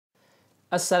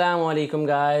Assalamu alaikum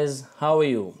guys, how are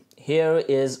you? Here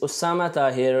is Usama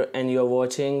Tahir and you're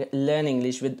watching Learn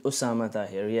English with Usama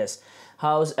Tahir. Yes,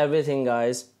 how's everything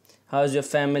guys? How's your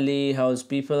family? How's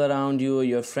people around you?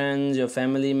 Your friends, your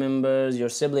family members, your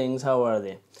siblings, how are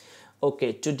they?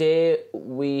 Okay, today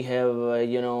we have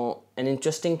an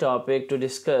interesting topic to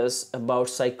discuss about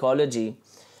psychology.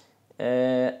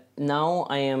 Now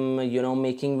I am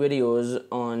making videos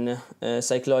on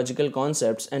psychological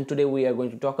concepts, and today we are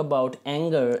going to talk about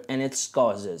anger and its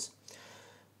causes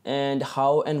and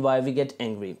how and why we get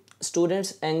angry.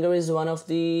 Students, anger is one of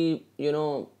the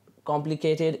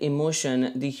complicated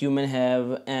emotion the human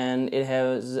have, and it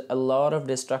has a lot of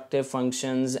destructive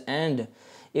functions, and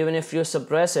even if you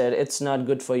suppress it, it's not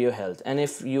good for your health, and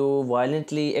if you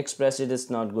violently express it, it's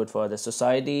not good for the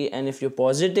society, and if you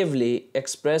positively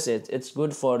express it, it's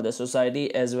good for the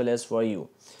society as well as for you.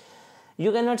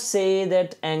 You cannot say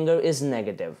that anger is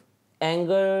negative.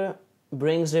 Anger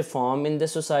brings reform in the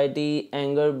society,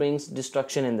 anger brings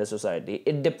destruction in the society.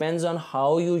 It depends on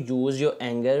how you use your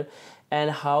anger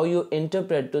and how you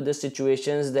interpret to the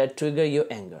situations that trigger your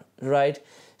anger, right?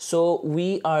 So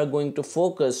we are going to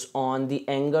focus on the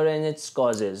anger and its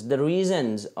causes, the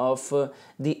reasons of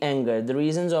the anger, the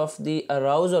reasons of the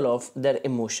arousal of that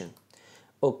emotion.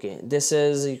 Okay, this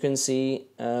is, you can see,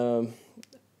 a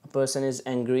person is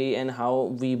angry and how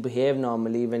we behave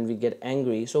normally when we get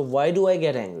angry. So why do I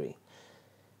get angry?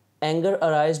 Anger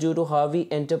arises due to how we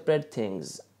interpret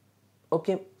things.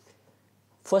 Okay,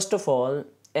 first of all,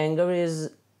 anger is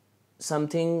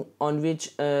something on which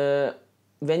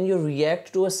when you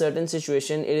react to a certain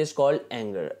situation, it is called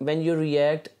anger. When you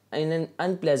react in an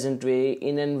unpleasant way,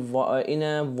 in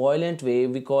a violent way,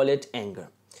 we call it anger.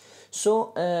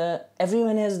 So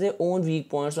everyone has their own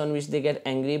weak points on which they get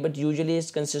angry, but usually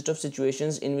it consists of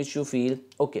situations in which you feel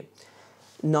okay.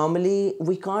 Normally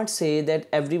we can't say that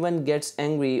everyone gets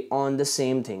angry on the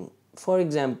same thing. For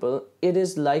example, it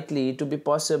is likely to be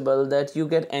possible that you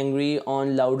get angry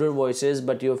on louder voices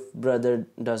but your brother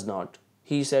does not.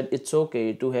 He said it's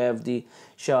okay to have the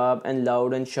sharp and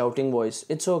loud and shouting voice.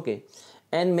 It's okay.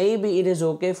 And maybe it is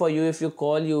okay for you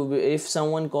if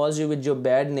someone calls you with your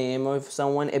bad name, or if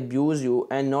someone abuse you,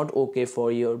 and not okay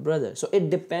for your brother. So it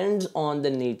depends on the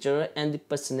nature and the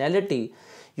personality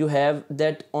you have,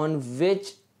 that on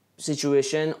which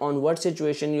situation, on what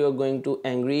situation you are going to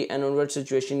angry and on what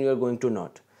situation you are going to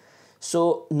not.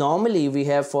 So normally we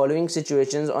have following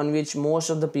situations on which most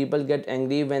of the people get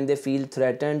angry: when they feel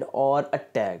threatened or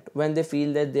attacked, when they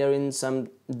feel that they are in some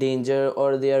danger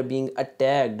or they are being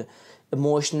attacked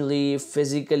emotionally,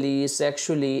 physically,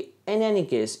 sexually, in any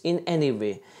case, in any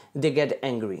way, they get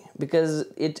angry because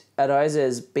it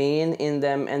arises pain in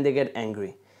them and they get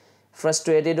angry.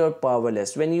 Frustrated or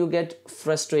powerless, when you get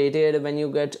frustrated, when you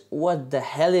get what the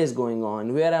hell is going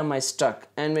on, where am I stuck,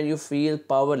 and when you feel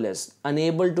powerless,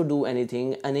 unable to do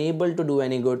anything, unable to do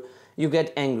any good, you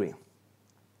get angry.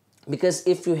 Because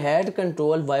if you had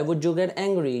control, why would you get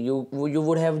angry? You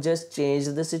would have just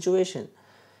changed the situation.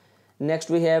 Next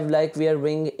we have, like, we are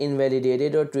being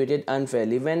invalidated or treated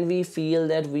unfairly. When we feel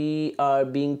that we are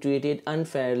being treated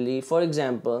unfairly, for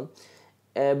example,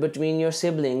 between your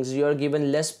siblings you are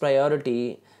given less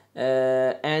priority,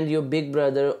 and your big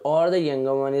brother or the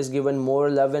younger one is given more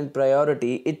love and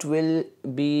priority, it will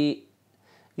be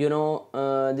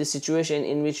the situation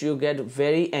in which you get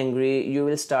very angry. You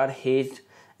will start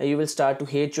to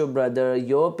hate your brother,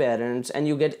 your parents, and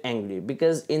you get angry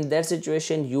because in that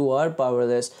situation you are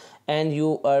powerless and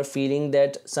you are feeling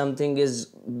that something is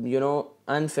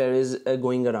unfair is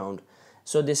going around.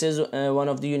 So this is one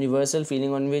of the universal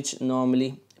feeling on which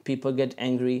normally people get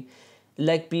angry.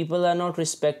 Like, people are not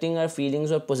respecting our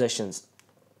feelings or possessions.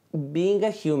 Being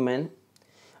a human,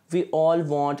 we all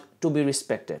want to be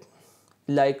respected.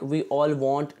 Like, we all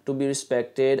want to be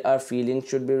respected, our feelings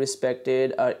should be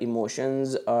respected, our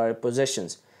emotions, our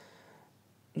possessions.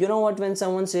 You know what, when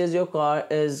someone says your car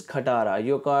is khatara,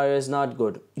 your car is not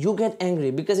good, you get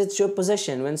angry because it's your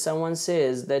possession. When someone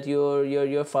says that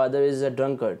your father is a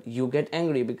drunkard, you get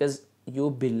angry because you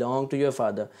belong to your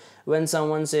father. When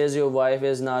someone says your wife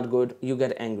is not good, you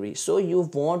get angry. So you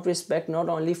want respect not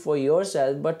only for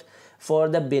yourself but for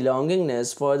the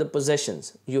belongingness, for the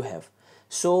possessions you have.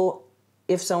 So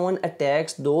if someone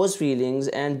attacks those feelings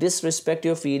and disrespect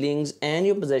your feelings and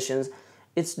your possessions,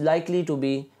 it's likely to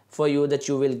be for you that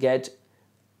you will get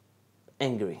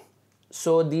angry.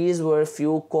 So these were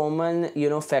few common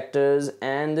factors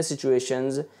and the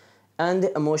situations and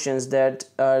the emotions that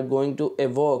are going to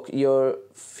evoke your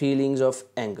feelings of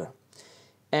anger.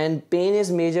 And pain is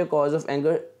major cause of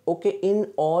anger. Okay,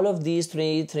 in all of these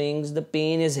three things the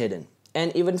pain is hidden.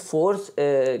 And even fourth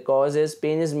cause is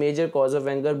pain is major cause of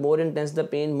anger. More intense the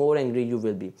pain, more angry you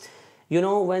will be. You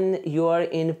know, when you are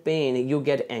in pain, you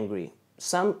get angry.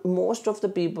 Most of the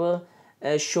people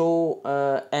show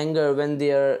anger when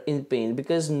they are in pain,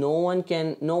 because no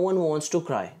one wants to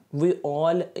cry. We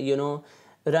all,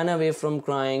 run away from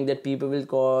crying, that people will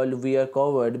call we are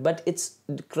coward. But it's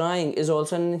crying is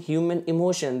also a human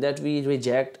emotion that we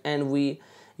reject, and we,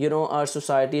 our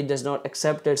society does not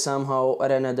accept it somehow or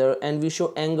another, and we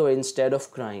show anger instead of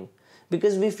crying,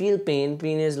 because we feel pain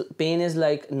is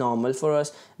like normal for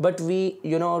us. But we,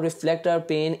 reflect our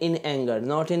pain in anger,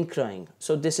 not in crying.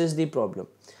 So this is the problem.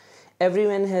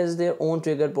 Everyone has their own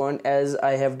trigger point, as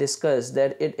I have discussed,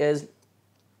 that it is,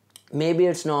 maybe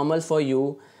it's normal for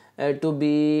you to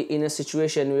be in a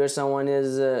situation where someone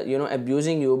is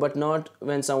abusing you, but not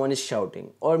when someone is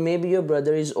shouting. Or maybe your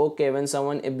brother is okay when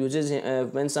someone abuses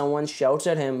him, when someone shouts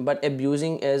at him, but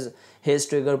abusing is his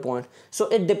trigger point. So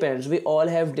it depends. We all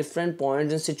have different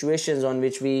points and situations on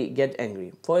which we get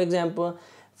angry. For example,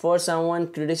 for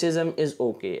someone criticism is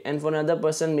okay, and for another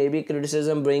person maybe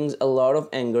criticism brings a lot of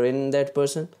anger in that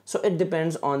person. So it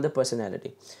depends on the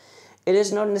personality. It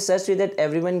is not necessary that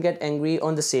everyone get angry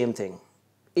on the same thing.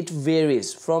 It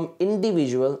varies from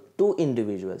individual to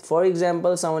individual. For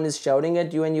example, someone is shouting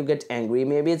at you and you get angry.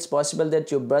 Maybe it's possible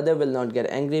that your brother will not get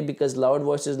angry because loud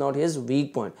voice is not his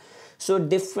weak point. So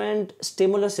different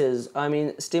stimuli,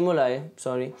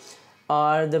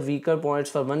 are the weaker points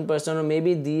for one person, or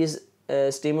maybe these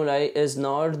stimuli is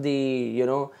not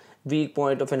the, weak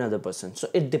point of another person. So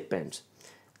it depends.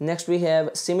 Next we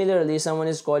have, similarly, someone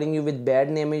is calling you with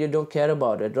bad name and you don't care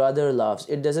about it, rather laughs.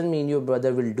 It doesn't mean your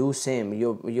brother will do same,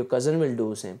 your cousin will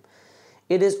do same.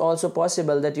 It is also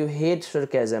possible that you hate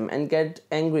sarcasm and get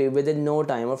angry within no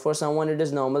time, or for someone it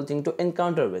is normal thing to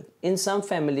encounter with. In some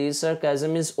families,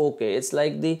 sarcasm is okay. It's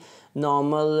like the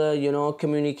normal,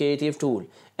 communicative tool.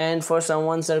 And for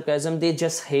someone, sarcasm, they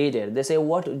just hate it. They say,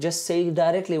 what? Just say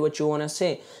directly what you want to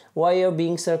say. Why you're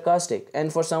being sarcastic?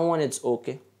 And for someone, it's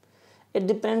okay. It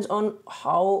depends on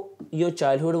how your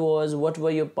childhood was, what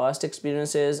were your past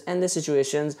experiences, and the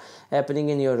situations happening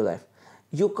in your life.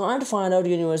 You can't find out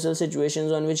universal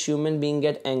situations on which human beings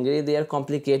get angry. They are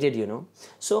complicated,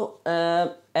 So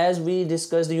as we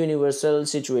discussed the universal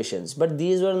situations, but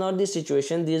these were not the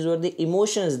situations, these were the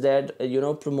emotions that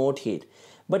promote hate.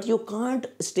 But you can't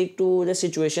stick to the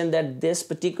situation that this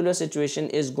particular situation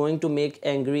is going to make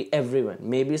angry everyone.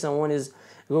 Maybe someone is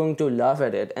going to laugh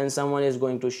at it, and someone is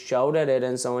going to shout at it,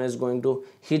 and someone is going to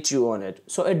hit you on it.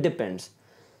 So it depends.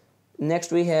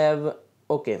 Next we have,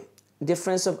 okay,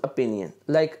 difference of opinion.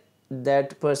 Like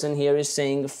that person here is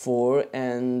saying 4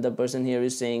 and the person here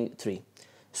is saying 3.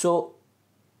 So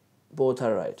both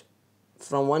are right.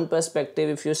 From one perspective,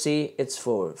 if you see, it's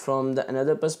 4. From the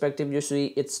another perspective, you see,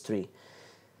 it's 3.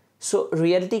 So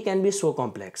reality can be so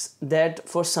complex that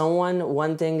for someone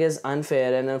one thing is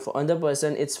unfair, and for another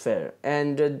person it's fair.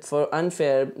 And for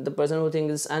unfair, the person who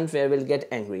thinks it's unfair will get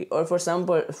angry. Or for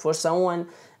someone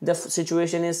the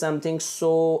situation is something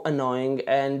so annoying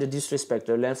and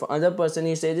disrespectful, and for other person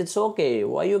he says it's okay.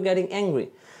 Why are you getting angry?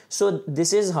 So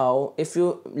this is how, if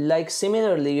you like,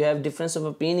 similarly you have difference of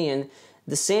opinion.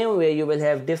 The same way you will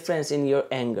have difference in your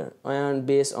anger, and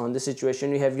based on the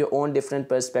situation you have your own different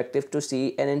perspective to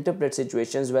see and interpret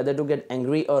situations, whether to get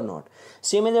angry or not.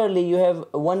 Similarly, you have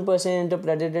one person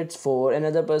interpreted it 4,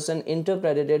 another person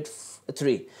interpreted it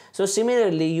 3. So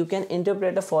similarly you can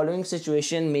interpret a following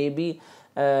situation, maybe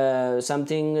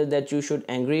something that you should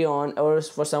angry on, or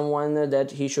for someone that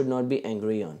he should not be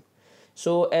angry on.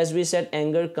 So as we said,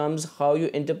 anger comes how you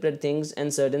interpret things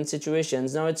in certain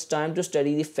situations. Now it's time to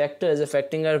study the factors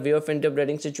affecting our way of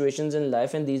interpreting situations in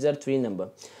life, and these are 3 number.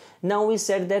 Now we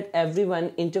said that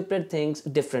everyone interpret things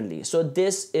differently. So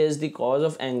this is the cause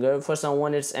of anger. For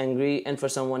someone it's angry, and for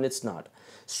someone it's not.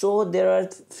 So there are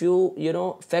few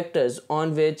factors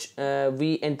on which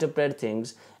we interpret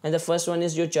things, and the first one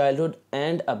is your childhood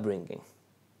and upbringing.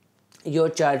 Your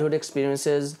childhood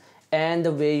experiences and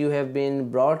the way you have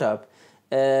been brought up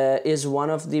is one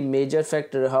of the major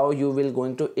factor how you will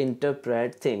going to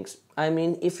interpret things. I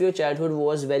mean, if your childhood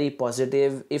was very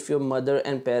positive, if your mother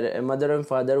and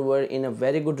father were in a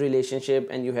very good relationship,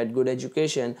 and you had good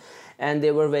education, and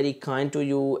they were very kind to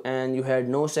you, and you had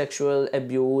no sexual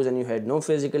abuse, and you had no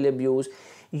physical abuse,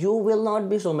 you will not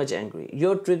be so much angry.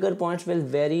 Your trigger points will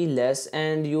vary less,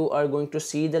 and you are going to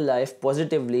see the life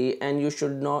positively, and you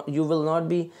will not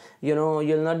be,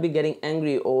 you'll not be getting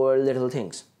angry over little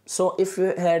things. So if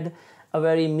you had a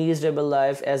very miserable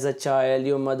life as a child,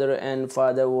 your mother and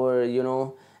father were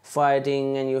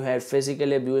fighting and you had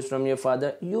physical abuse from your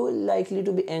father, you are likely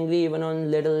to be angry even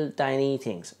on little tiny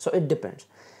things. So it depends.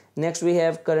 Next we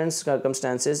have current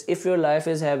circumstances. If your life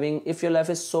is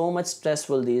so much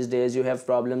stressful these days, you have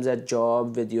problems at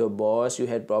job with your boss, you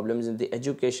had problems in the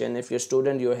education, if you're a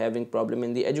student you're having problem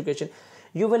in the education,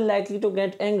 you will likely to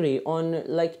get angry on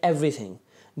like everything.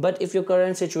 But if your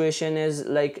current situation is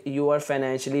like you are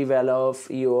financially well off,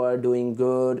 you are doing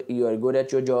good, you are good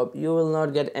at your job, you will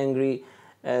not get angry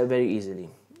very easily.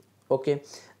 Okay.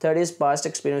 Third is past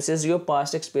experiences. Your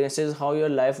past experiences, how your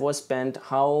life was spent,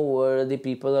 how were the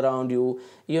people around you,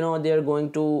 they are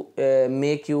going to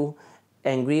make you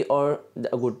angry or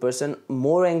a good person,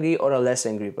 more angry or a less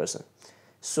angry person.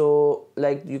 So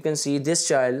like you can see this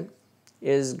child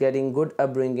is getting good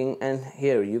upbringing, and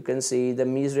here you can see the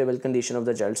miserable condition of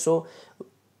the child. So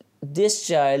this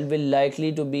child will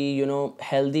likely to be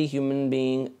healthy human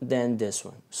being than this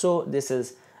one. So this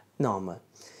is normal.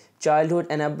 Childhood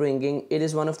and upbringing, it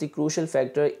is one of the crucial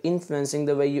factor influencing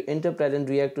the way you interpret and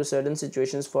react to certain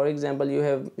situations. For example,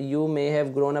 you may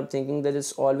have grown up thinking that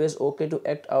it's always okay to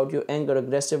act out your anger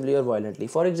aggressively or violently.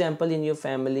 For example, in your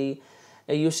family,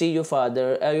 you see your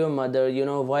father or your mother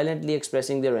violently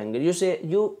expressing their anger.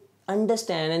 You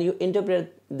understand and you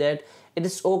interpret that it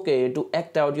is okay to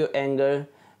act out your anger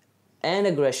and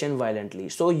aggression violently,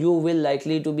 so you will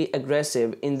likely to be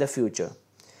aggressive in the future.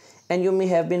 And you may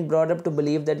have been brought up to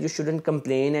believe that you shouldn't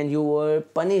complain, and you were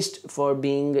punished for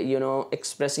being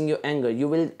expressing your anger. You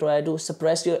will try to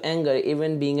suppress your anger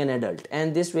even being an adult,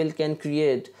 and this will can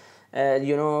create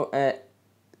a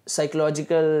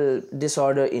psychological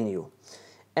disorder in you.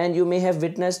 And you may have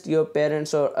witnessed your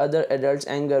parents or other adults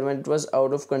anger when it was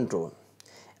out of control.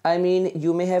 I mean,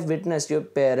 you may have witnessed your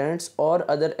parents or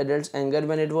other adults anger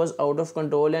when it was out of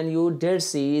control, and you did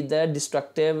see the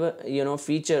destructive,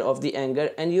 feature of the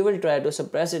anger, and you will try to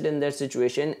suppress it in that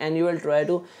situation, and you will try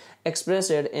to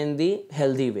express it in the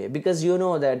healthy way, because you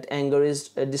know that anger is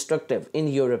destructive in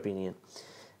your opinion.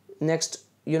 Next,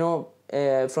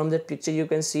 from that picture you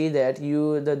can see that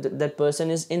that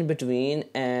person is in between,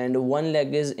 and one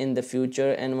leg is in the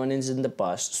future and one is in the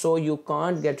past. So you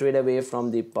can't get rid away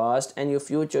from the past, and your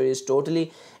future is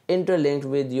totally interlinked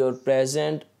with your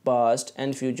present, past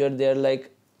and future. They're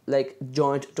like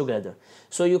joined together,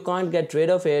 so you can't get rid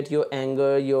of it. Your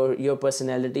anger, your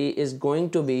personality is going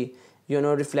to be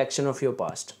reflection of your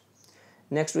past.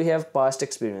 Next we have past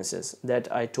experiences,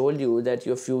 that I told you that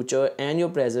your future and your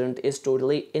present is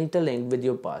totally interlinked with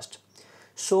your past.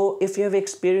 So if you have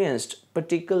experienced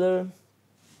particular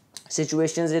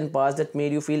situations in past that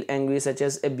made you feel angry, such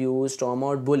as abuse, trauma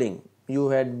or bullying, you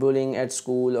had bullying at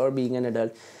school or being an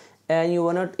adult, and you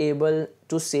were not able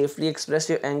to safely express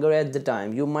your anger at the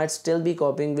time, you might still be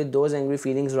coping with those angry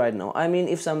feelings right now. I mean,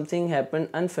 if something happened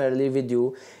unfairly with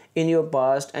you in your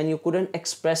past and you couldn't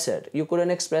express it, you couldn't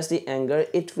express the anger,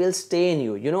 it will stay in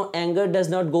you. Anger does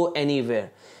not go anywhere.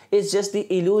 It's just the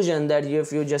illusion that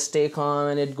if you just stay calm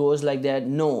and it goes like that.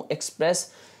 No,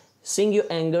 expressing your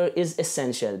anger is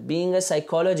essential. Being a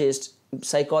psychologists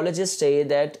say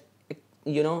that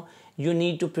you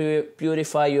need to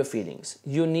purify your feelings,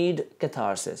 you need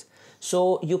catharsis.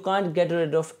 So you can't get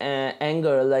rid of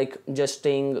anger like just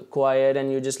staying quiet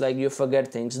and you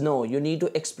forget things. No, you need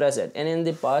to express it. And in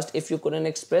the past, if you couldn't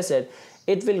express it,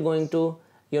 it will going to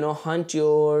haunt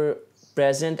your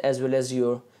present as well as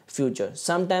your future.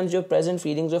 Sometimes your present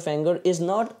feelings of anger is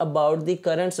not about the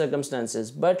current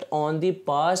circumstances, but on the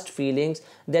past feelings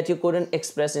that you couldn't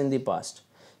express in the past.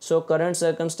 So current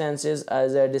circumstances,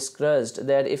 as I discussed,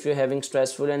 that if you're having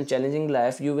stressful and challenging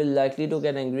life, you will likely to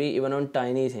get angry even on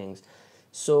tiny things.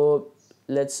 So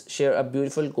let's share a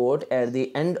beautiful quote at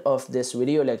the end of this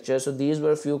video lecture. So these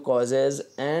were a few causes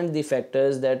and the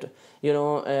factors that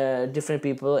different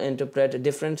people interpret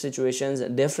different situations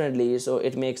differently, so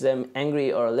it makes them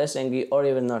angry or less angry or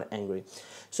even not angry.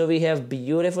 So we have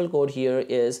beautiful quote here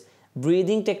is,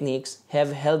 breathing techniques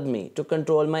have helped me to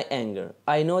control my anger.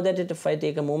 I know that if I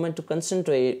take a moment to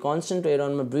concentrate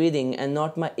on my breathing and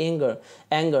not my anger,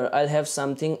 I'll have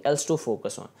something else to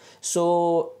focus on.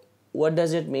 So what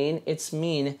does it mean? It's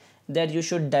mean that you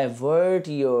should divert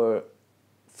your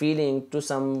feeling to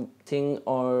something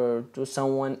or to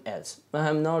someone else.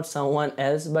 I'm not someone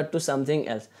else, but to something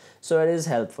else. So it is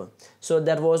helpful. So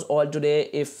that was all today.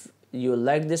 If you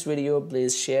like this video,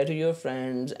 please share to your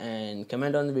friends and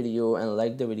comment on the video and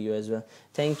like the video as well.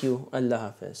 Thank you. Allah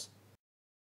Hafiz.